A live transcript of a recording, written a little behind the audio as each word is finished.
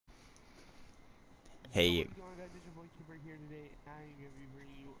Yo, Hey, what is going on, guys? It's your boy Keeper here today. I am going to be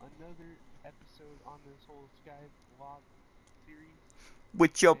bringing you another episode on this whole Sky vlog series.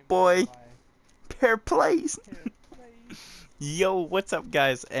 with I your am joined boy, by Pear Plays. Hair Plays. Yo, what's up,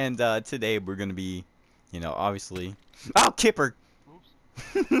 guys? And today we're gonna be, obviously. Oh, Kipper! Oops.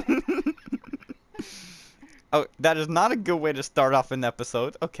 Oh, that is not a good way to start off an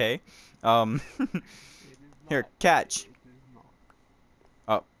episode. Okay. Um, It is here, not. catch. It is not.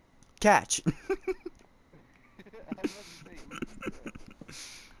 Oh, catch. I was about to say, what you said.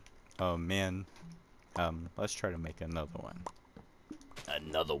 Oh man. Let's try to make another one.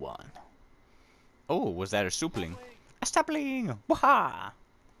 Another one. Oh, was that a supling? Sapling! A sapling! Waha!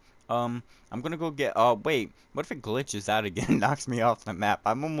 I'm gonna go get. Wait. What if it glitches out again and knocks me off the map?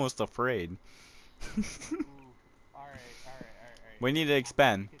 I'm almost afraid. Ooh. Alright, alright, alright, alright. We need to I'm going to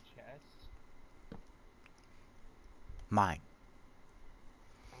expand. make a chest. Mine.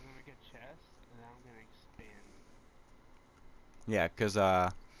 I'm going to make a chest, and then I'm going to expand. Yeah, cause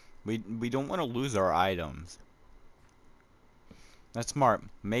we don't want to lose our items. That's smart. This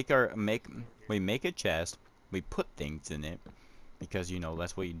over here. We make a chest. We put things in it because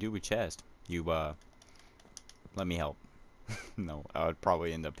that's what you do with chest. You let me help. No, I would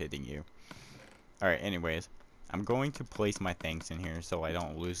probably end up hitting you. All right. Anyways, I'm going to place my things in here so I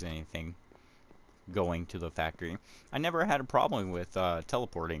don't lose anything going to the factory. I never had a problem with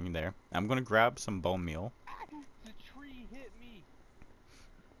teleporting there. I'm gonna grab some bone meal. Ah, the tree hit me!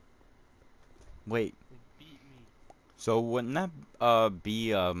 Wait. It beat me. So wouldn't that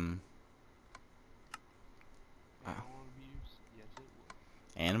be uh, Animal abuse? Yes, it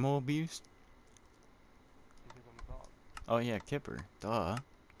would. animal abuse? Because I'm a dog. Oh yeah, Kipper. Duh.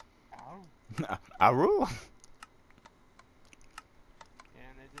 Ow. Aru. And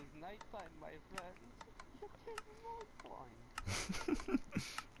it is nighttime, my friends. It is nighttime.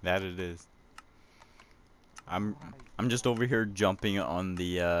 That it is. I'm Alright. I'm just over here jumping on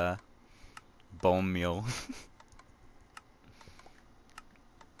the bone meal.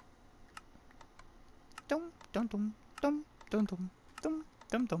 Dum dum dum dum dum dum dum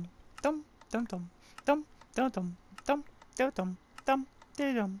dum dum dum dum dum dum dum dum dum dum dum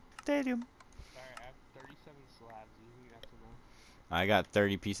dum dum. Alright, I have 37 slabs. Do you think that's enough? I got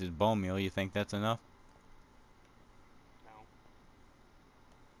 30 pieces bone meal. You think that's enough? No.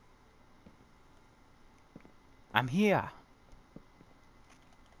 I'm here.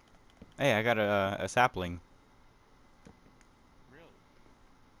 Hey, I got a sapling. Really?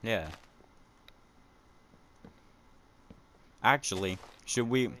 Yeah. Actually, should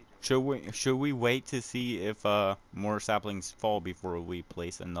Hair we play jump. should we wait to see if more saplings fall before we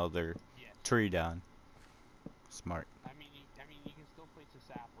place another Yes. tree down? Smart. I mean, you can still place a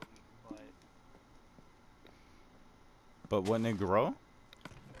sapling, but But wouldn't it grow?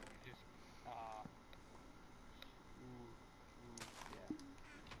 just, ooh, ooh, yeah.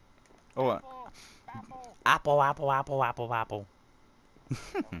 Oh, Apple! Apple! apple, apple, apple, apple, apple.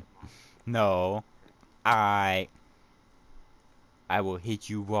 That was mine. No, Or, I will hit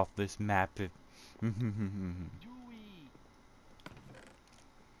you off this map if. Dewey!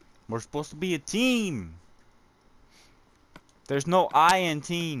 We're supposed to be a team. There's no I in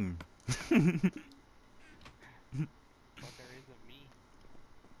team. But there is a me.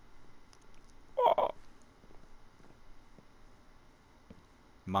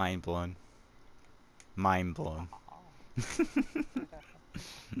 Mind blown. Mind blown.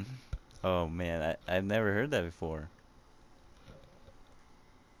 Oh man, I've never heard that before.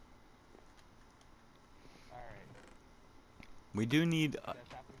 Alright. We do need. That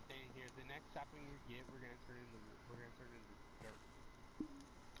sapling staying here. The next sapling we get, we're gonna turn into dirt.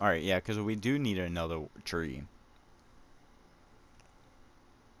 All right, yeah, because we do need another tree.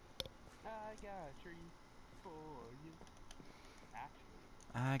 I got a tree for you.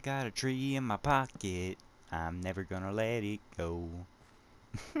 Actually, I got a tree in my pocket. I'm never gonna let it go.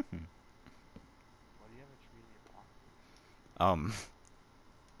 why do you have a tree in your pocket? um,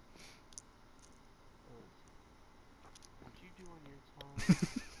 'Cause what you do on your time,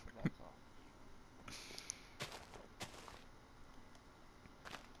 that's on you.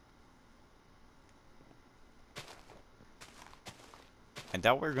 I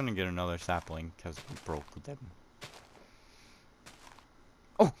doubt we're gonna get another sapling because we broke them.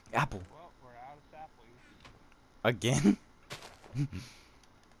 Oh, apple Well, we're out of saplings. again. Hee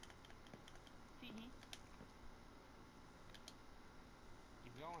hee.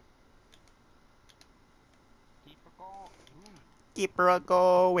 Keep going. Keep it going. Ooh. Keep her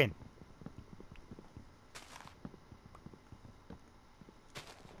going.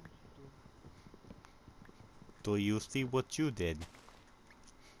 See what you did. Do you see what you did?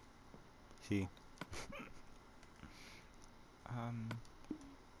 See,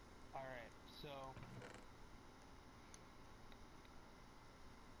 Alright, so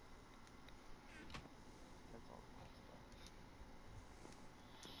that's all my stuff.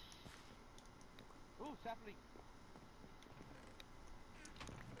 Ooh, sapling!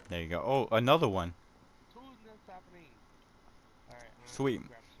 There you go. Oh, another one. Two no sapling! Alright, I'm gonna Sweet. go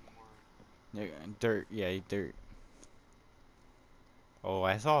grab some more. Yeah, dirt. Yeah, dirt. Oh,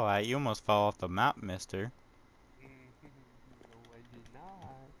 I saw that. You almost fell off the map, mister. No, I did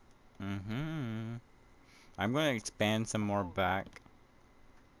not. Mm-hmm. I'm gonna expand some more Oh, no. back.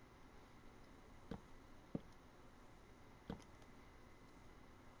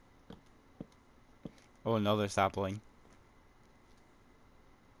 Oh, another sapling.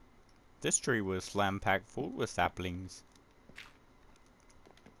 This tree was slam-packed full with saplings.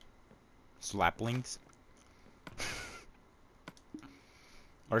 Slaplings?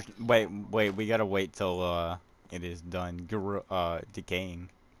 Or Yes, wait, sapling. we gotta wait till it is done decaying.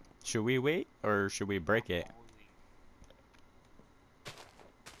 Should we wait or should we break it? Falling.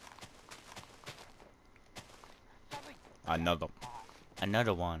 Sapling! Got it. Another, Ah,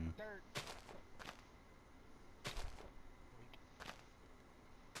 another one. dirt! Oink.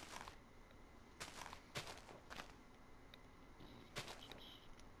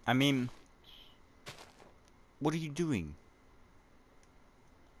 I mean, what are you doing?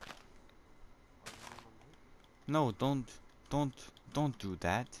 Are you on my mic? No, don't, don't do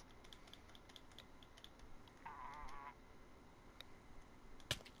that. Ah!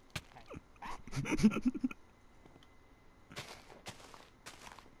 Hey. Ah!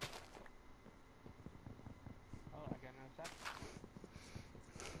 Oh, I got another sapling.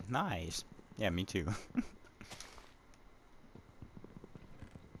 Nice. Yeah, me too.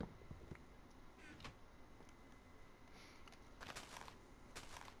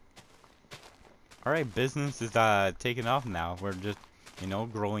 Alright, business is taking off now. We're just, you know,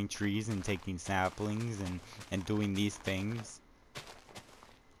 growing trees and taking saplings and doing these things.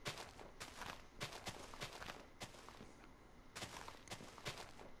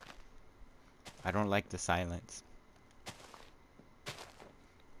 I don't like the silence.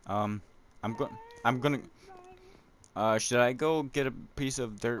 Um, I'm go I'm gonna should I go get a piece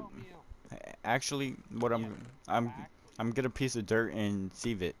of dirt? Oh, meal. Actually, what Yeah, I'm actually. I'm get a piece of dirt and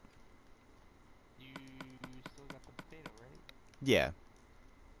sieve it. You still got the potato, right? Yeah,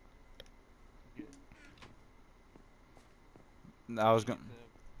 Good. I was You gonna. get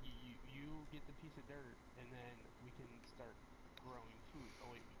the you get the piece of dirt, and then we can start growing food. Oh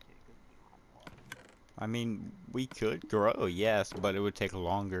wait, we can't because we don't have water. I mean, we could grow, yes, but it would take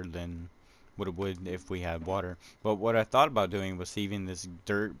longer than what it would if we had water. But what I thought about doing was sieving this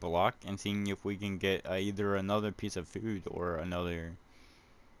dirt block and seeing if we can get either another piece of food or another.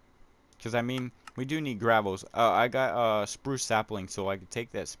 Because I mean, we do need gravels. I got spruce sapling, so I could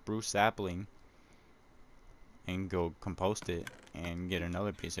take that spruce sapling and go compost it and get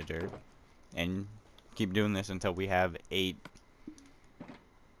another piece of dirt and keep doing this until we have 8.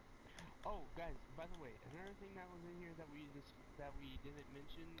 Oh, guys, by the way, another thing that was in here that we didn't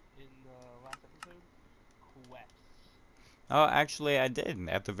mention in the last episode, quests. Oh, actually, I did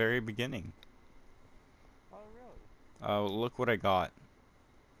at the very beginning. Oh, really? Look what I got.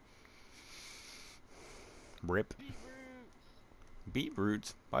 Rip. Beetroots!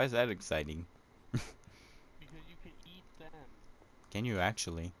 Beetroots? Why is that exciting? Because you can eat them. Can you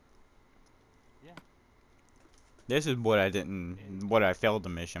actually? Yeah. This is what I And what I failed to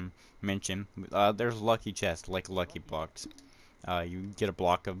mention. There's lucky chests, like lucky lucky chest. blocks. You get a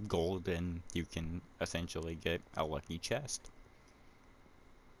block of gold and you can essentially get a lucky chest.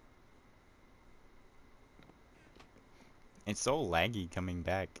 It's so laggy coming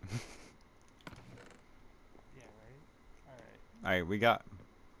back. Yeah, right? Alright. Alright, we got.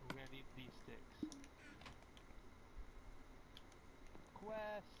 We're gonna need these sticks.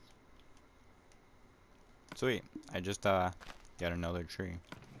 Quest! Sweet. I just got another tree.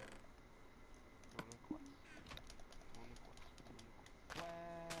 Going to quest. Going to quest. Going to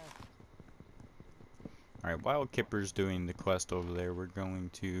quest. Alright, while Quest. Kipper's doing the quest over there, we're going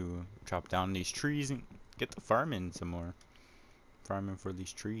to chop down these trees and get the farming some more. Farming for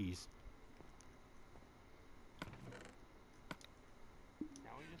these trees.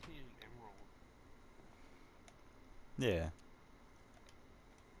 Now we just need an emerald. Yeah.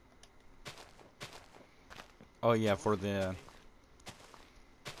 Oh yeah, Oh, for the okay.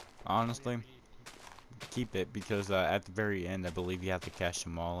 Oh yeah, honestly, we need to keep it. keep it because at the very end, I believe you have to cash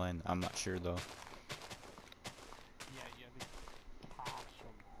them all in. I'm not sure though. Yeah, you have to catch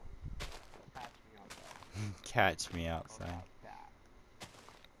them all. Catch me outside. Catch me How outside. about that?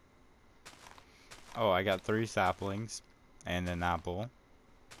 Oh, I got 3 saplings. and an apple.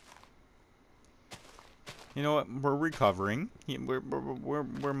 You know what? We're recovering.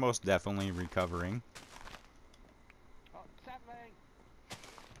 We're most definitely recovering. Oh, sapling!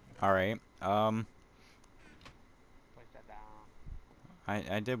 All right. Place that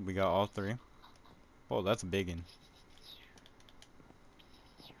down. I did. We got all three. Oh, that's a big one.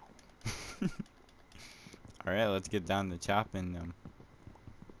 All right, let's get down to chopping them.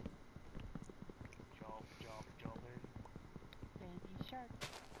 Chop, chop, chopping. Baby shark.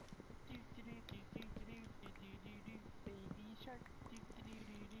 Do do do do do do do do do do. Baby shark. Do do do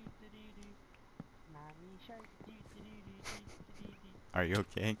do do do do do. Mommy shark. Do do do do do do do. Are you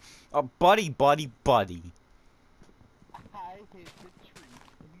okay? Oh, buddy, buddy, buddy. I hit the tree.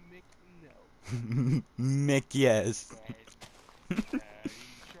 Mick, no. Mick, yes. Daddy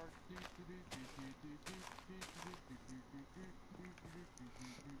shark. Do do do do do do do do do do do do do do do.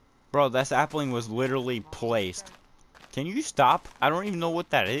 Bro, that sapling was literally placed. Can you stop? I don't even know what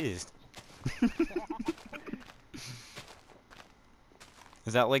that is.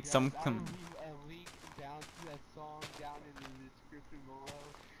 Is that like some... Guys, I will leave a link down to that song down in the description below.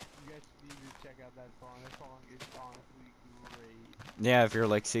 You guys need to check out that song. That song is honestly great. Yeah, if you're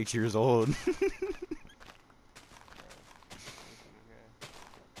like 6 years old. Listen, okay.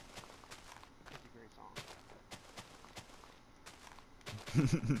 It's a great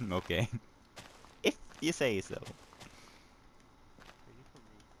song. Okay. If you say so. Take it from me.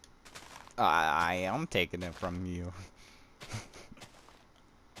 I am taking it from you. You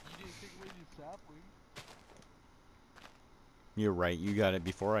didn't take away your sapling. You're right, you got it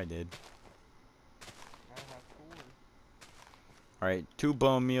before I did. I have 4. Alright, 2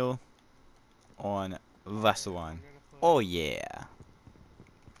 bone meal on this I'm one. gonna put Oh yeah. 3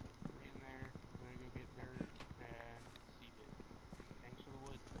 in there. I'm gonna go get dirt and seed it. Thanks for the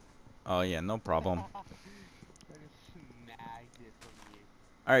wood. Oh yeah, no problem. I just snagged it from you.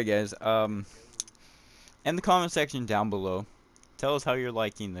 Alright guys, Go. in the comment section down below, tell us how you're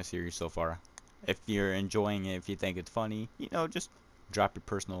liking the series so far. If you're enjoying it, if you think it's funny, you know, just drop your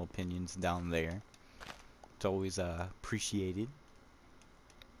personal opinions down there. It's always appreciated.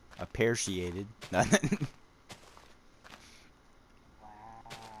 Appreciated. Wow, you had to go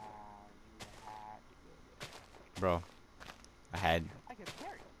there. Bro, I had... I got a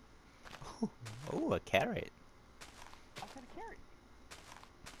carrot. Oh, a carrot. I got a carrot.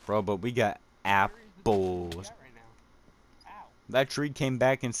 Bro, but we got Where is the best one we apples. got right now? Ow. That tree came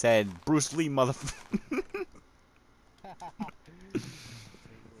back and said, Bruce Lee, motherfucker.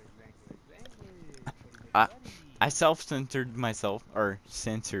 Language. I self-censored myself, or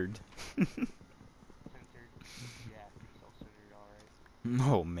censored. Censored. Yeah, self-centered, alright.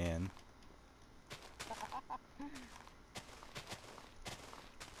 Oh, man.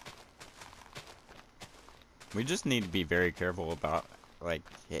 We just need to be very careful about, like,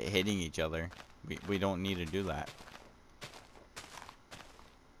 hitting each other. We don't need to do that.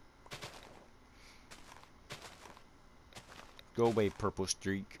 Go away, purple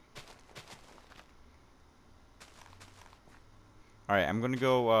streak. Alright, I'm gonna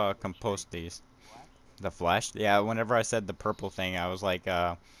go, compost these. The Flash? Yeah, whenever I said the purple thing, I was like,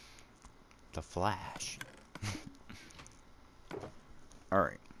 the Flash.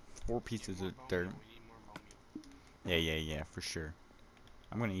 Alright. 4 pieces of dirt. Yeah, for sure.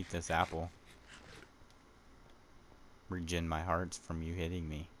 I'm gonna eat this apple. Regen my hearts from you hitting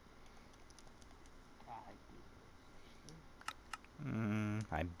me.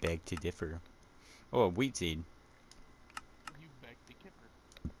 I beg to differ. Oh, a wheat seed. You beg the kipper.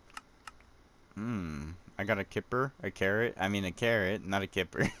 I got a kipper, a carrot. I mean a carrot, not a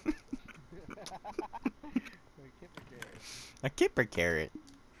kipper. Kipper carrot. A kipper carrot.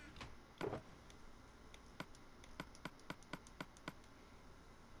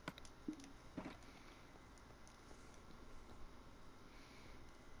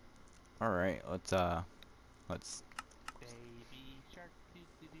 Alright, let's Baby shark.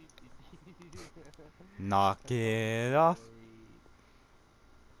 knock it off.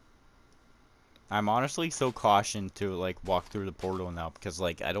 I'm honestly so cautioned to like walk through the portal now because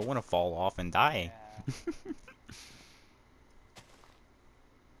like I don't want to fall off and die. Yeah.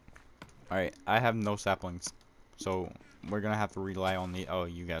 Alright, I have no saplings. So we're gonna have to rely on the... Oh,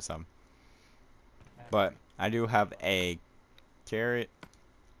 you got some. But I do have a carrot,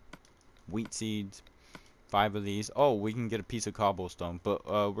 wheat seeds, 5 of these. Oh, we can get a piece of cobblestone, but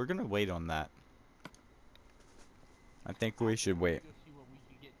we're gonna wait on that. I think we should wait. Go see what we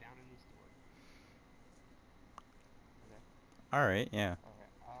can get down in the store. Okay. Alright, yeah. Okay.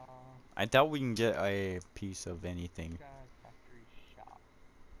 I doubt we can get a piece of anything. SkyFactory shop.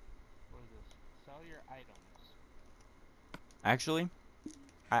 What is this? Sell your items. Actually,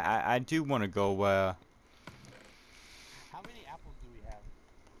 I do want to go, How many apples do we have?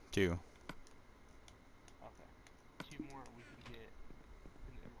 to. Okay. 2 more, we can get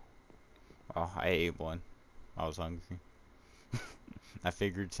an emerald. Oh, I ate one. I was hungry. I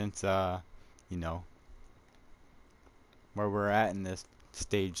figured since, you know, where we're at in this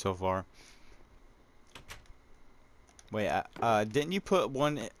stage so far. Wait, didn't you put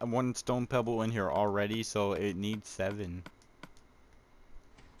one stone pebble in here already? So it needs 7.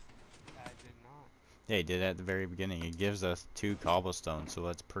 I did not. Yeah, you did at the very beginning. It gives us 2 cobblestones, so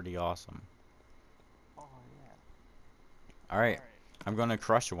that's pretty awesome. Oh, yeah. Alright, Alright. I'm gonna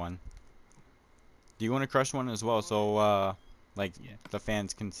crush one. Do you want to crush one as well? So, like, Yeah. the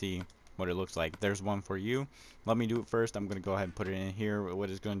fans can see what it looks like. There's one for you. Let me do it first. I'm gonna go ahead and put it in here. What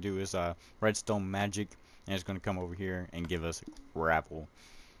it's gonna do is, redstone magic, and it's gonna come over here and give us grapple.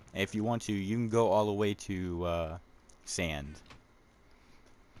 If you want to, you can go all the way to, sand.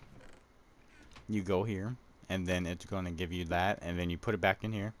 You go here, and then it's going to give you that, and then you put it back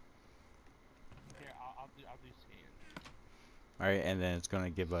in here. Here, I'll do sand. Alright, and then it's going to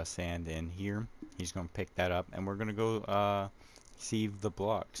give us sand in here. He's going to pick that up, and we're going to go, sieve the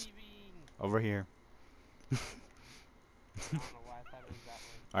blocks. Thieving! Over here. I don't know why I thought it was that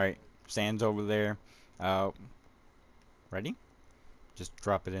way. Alright, sand's over there. Ready? Just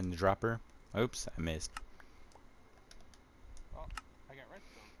drop it in the dropper. Oops, I missed. Oh, I got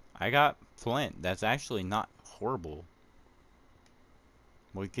redstone. I got flint. That's actually not horrible.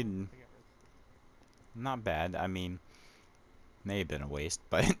 We can... I got redstone. Not bad. I mean, may have been a waste,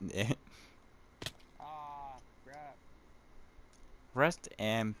 but... Ah, crap. Rest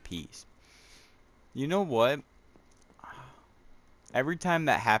and peace. You know what? Every time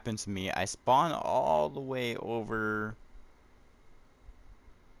that happens to me, I spawn all the way over...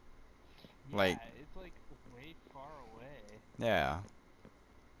 Yeah, Like... it's like way far away. Yeah.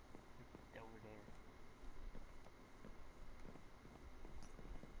 It's over there.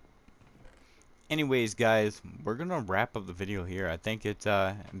 Anyways, guys, we're gonna wrap up the video here. I think it's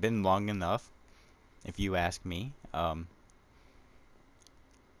been long enough, if you ask me. Well,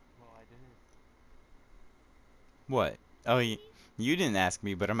 I didn't. What? Oh, you didn't ask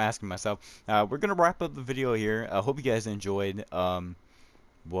me, but I'm asking myself. We're gonna wrap up the video here. I hope you guys enjoyed.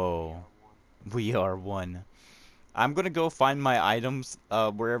 Whoa, we are one. I'm gonna go find my items,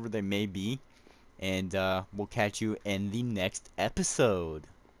 wherever they may be, and we'll catch you in the next episode.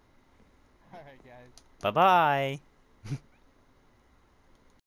 Alright, guys. Bye bye.